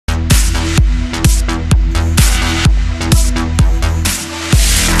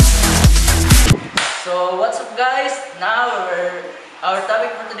Now, our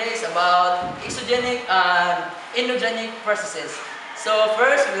topic for today is about exogenic and endogenic processes. So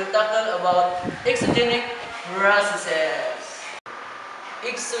first, we'll tackle about exogenic processes.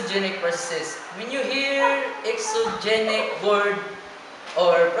 Exogenic processes. When you hear exogenic word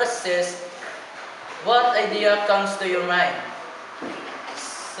or processes, what idea comes to your mind?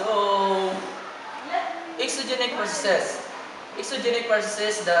 So, exogenic processes. Exogenic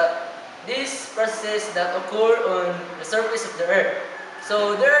processes these processes that occur on the surface of the earth.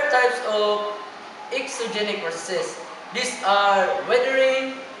 So there are types of exogenic processes. These are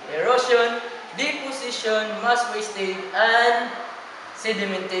weathering, erosion, deposition, mass wastage, and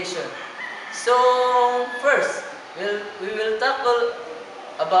sedimentation. So first, we will tackle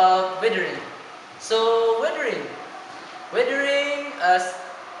about weathering. So weathering as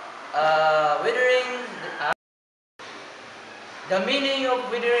weathering. The meaning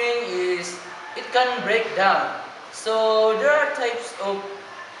of withering is it can break down. So there are two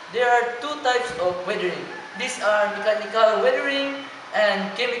types of weathering. These are mechanical weathering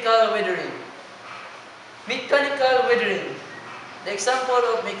and chemical weathering. Mechanical weathering. The example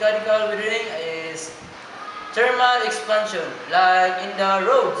of mechanical weathering is thermal expansion, like in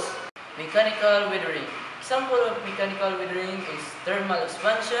the roads. Mechanical weathering. Example of mechanical weathering is thermal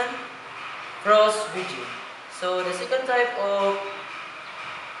expansion, frost bridging. So the second type of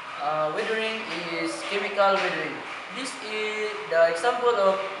weathering is chemical weathering. This is the example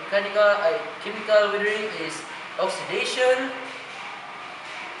of chemical weathering is oxidation.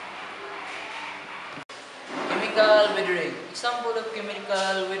 Chemical weathering. Example of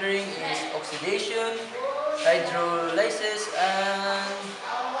chemical weathering is oxidation, hydrolysis, and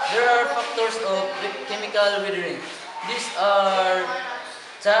there are factors of chemical weathering. These are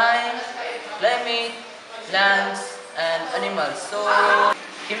time, climate, plants, and animals. So,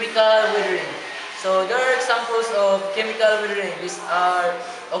 chemical weathering. So, there are examples of chemical weathering. These are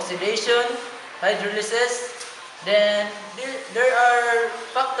oxidation, hydrolysis. Then, there are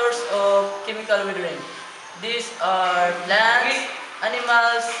factors of chemical weathering. These are plants,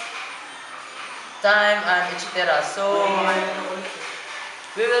 animals, time, and etc. So,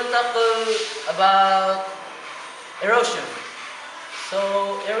 we will tackle about erosion.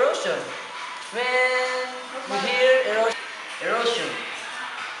 So, erosion. When we hear erosion,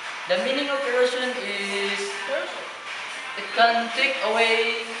 the meaning of erosion is it can take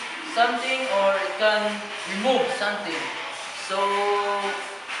away something or it can remove something. So,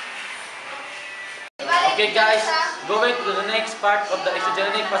 okay guys, going to the next part of the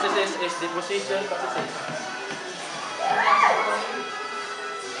exogenic processes is deposition processes.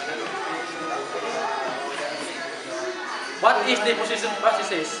 What is deposition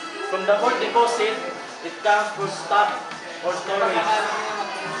processes? From the word deposit, it comes from stock or storage.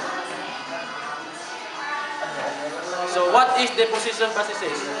 So what is deposition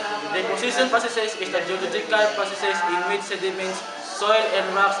processes? Deposition processes is the geological processes in which sediments, soil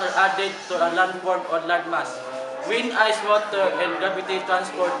and rocks are added to a landform or landmass. Wind, ice, water, and gravity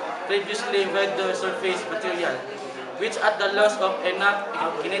transport previously weathered surface material, which at the loss of enough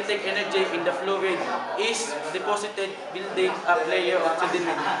kinetic energy in the fluid is deposited, building up layer of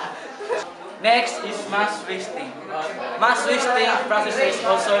sediment. Next is mass wasting. Mass wasting processes,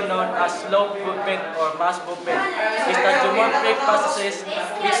 also known as slope movement or mass movement, is the geomorphic processes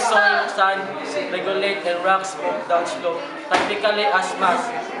which soil, sand, regulate, and rocks move down slope, typically as mass,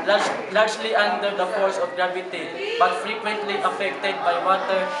 largely under the force of gravity, but frequently affected by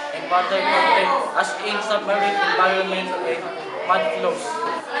water and water content, as in submarine environment and mud flows.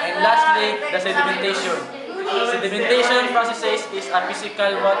 And lastly, the sedimentation. Sedimentation processes is a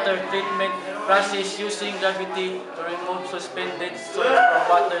physical water treatment process using gravity to remove suspended soil from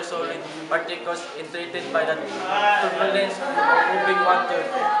water solid particles treated by the turbulence of moving water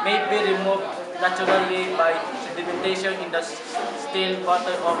may be removed naturally by sedimentation in the still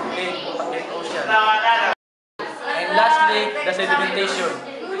water of lake and ocean. And lastly, the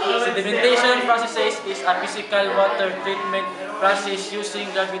sedimentation. Sedimentation processes is a physical water treatment process using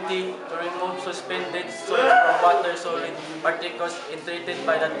gravity to remove suspended soil from water solid particles treated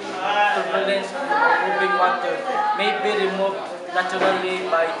by the turbulence of moving water may be removed naturally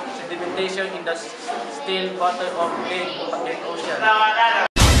by sedimentation in the still water of lake and ocean.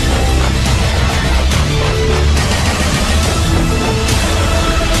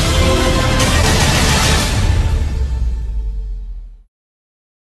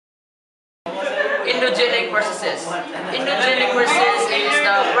 endogenic processes. Endogenic process is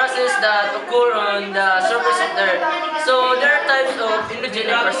the process that occur on the surface of the earth. So there are types of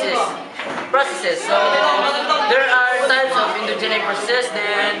endogenic process. processes. So there are types of endogenic processes.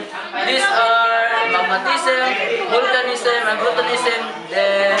 Then these are magmatism, volcanism, agglutination,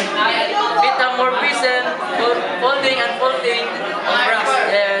 then metamorphism, folding and faulting of rocks.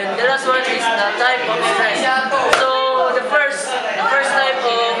 And the last one is the type of stress. So the first type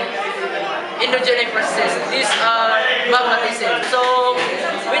of endogenic processes. These are magmatism. So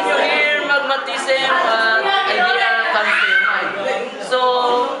when you hear magmatism, idea comes to your mind. So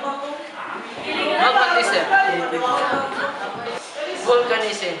magmatism,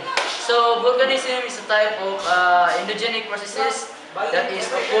 volcanism. So volcanism is a type of endogenic processes that is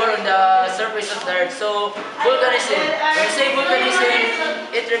occur on the surface of the earth. So volcanism, when you say volcanism,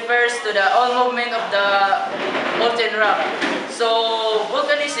 it refers to the all movement of the molten rock. So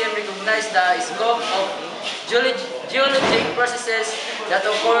volcanism recognizes the scope of geologic processes that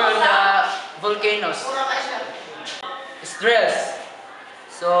occur on the volcanoes. Stress.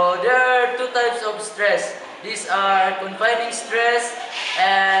 So there are two types of stress. These are confining stress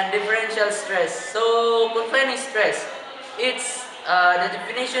and differential stress. So confining stress, it's the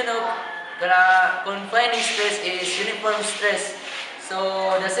definition of confining stress is uniform stress.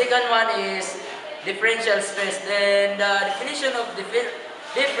 So the second one is differential stress. Then the definition of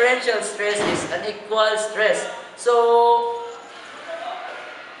differential stress is unequal stress. So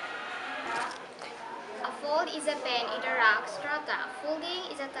a fold is a bend in the rock strata. Folding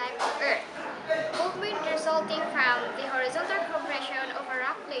is a type of earth movement resulting from the horizontal compression of a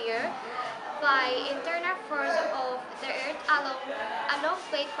rock layer by internal force of the earth along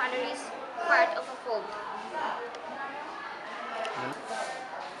plate boundaries, part of a fold.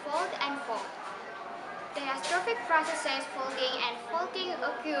 Fold and fault. The astrophic processes folding and faulting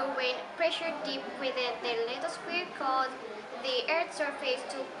occur when pressure deep within the lithosphere causes the Earth's surface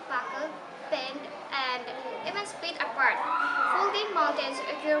to buckle, bend, and even split apart. Folding mountains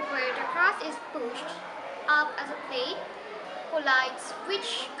occur where the crust is pushed up as a plate collides,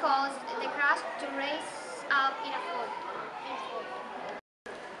 which cause the crust to raise up in a fold.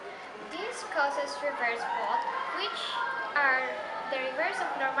 This causes reverse fault, which are the reverse of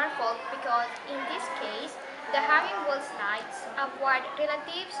normal fault because in this case, the hanging wall slides upward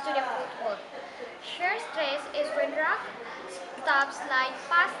relative to the footwall. Shear stress is when rock stubs slide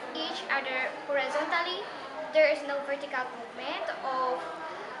past each other horizontally. There is no vertical movement of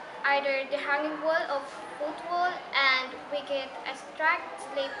either the hanging wall or footwall, and we get a strike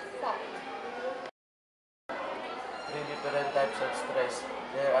slip fault. Three different types of stress.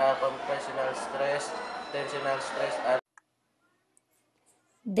 There are compressional stress, tensional stress, and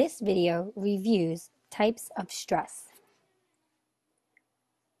This video reviews types of stress.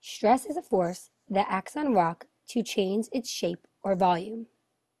 Stress is a force that acts on rock to change its shape or volume.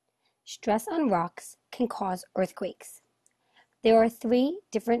 Stress on rocks can cause earthquakes. There are three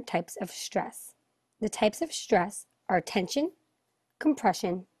different types of stress. The types of stress are tension,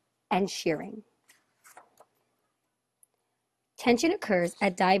 compression, and shearing. Tension occurs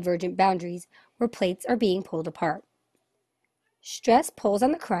at divergent boundaries where plates are being pulled apart. Stress pulls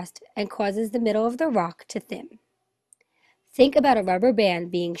on the crust and causes the middle of the rock to thin. Think about a rubber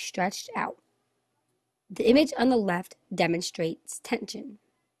band being stretched out. The image on the left demonstrates tension.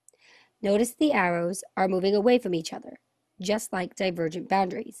 Notice the arrows are moving away from each other, just like divergent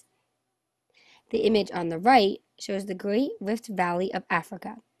boundaries. The image on the right shows the Great Rift Valley of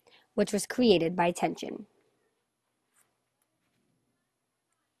Africa, which was created by tension.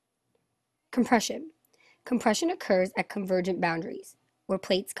 Compression. Compression occurs at convergent boundaries, where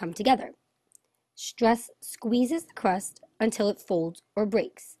plates come together. Stress squeezes the crust until it folds or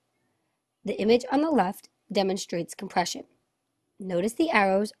breaks. The image on the left demonstrates compression. Notice the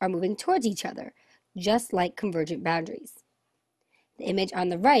arrows are moving towards each other, just like convergent boundaries. The image on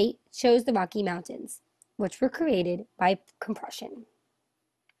the right shows the Rocky Mountains, which were created by compression.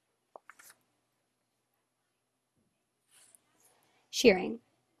 Shearing.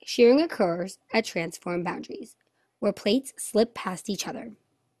 Shearing occurs at transform boundaries, where plates slip past each other.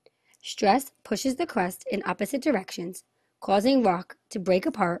 Stress pushes the crust in opposite directions, causing rock to break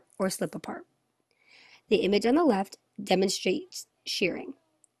apart or slip apart. The image on the left demonstrates shearing.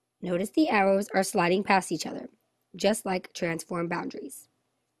 Notice the arrows are sliding past each other, just like transform boundaries.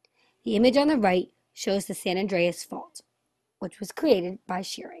 The image on the right shows the San Andreas Fault, which was created by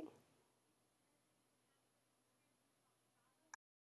shearing.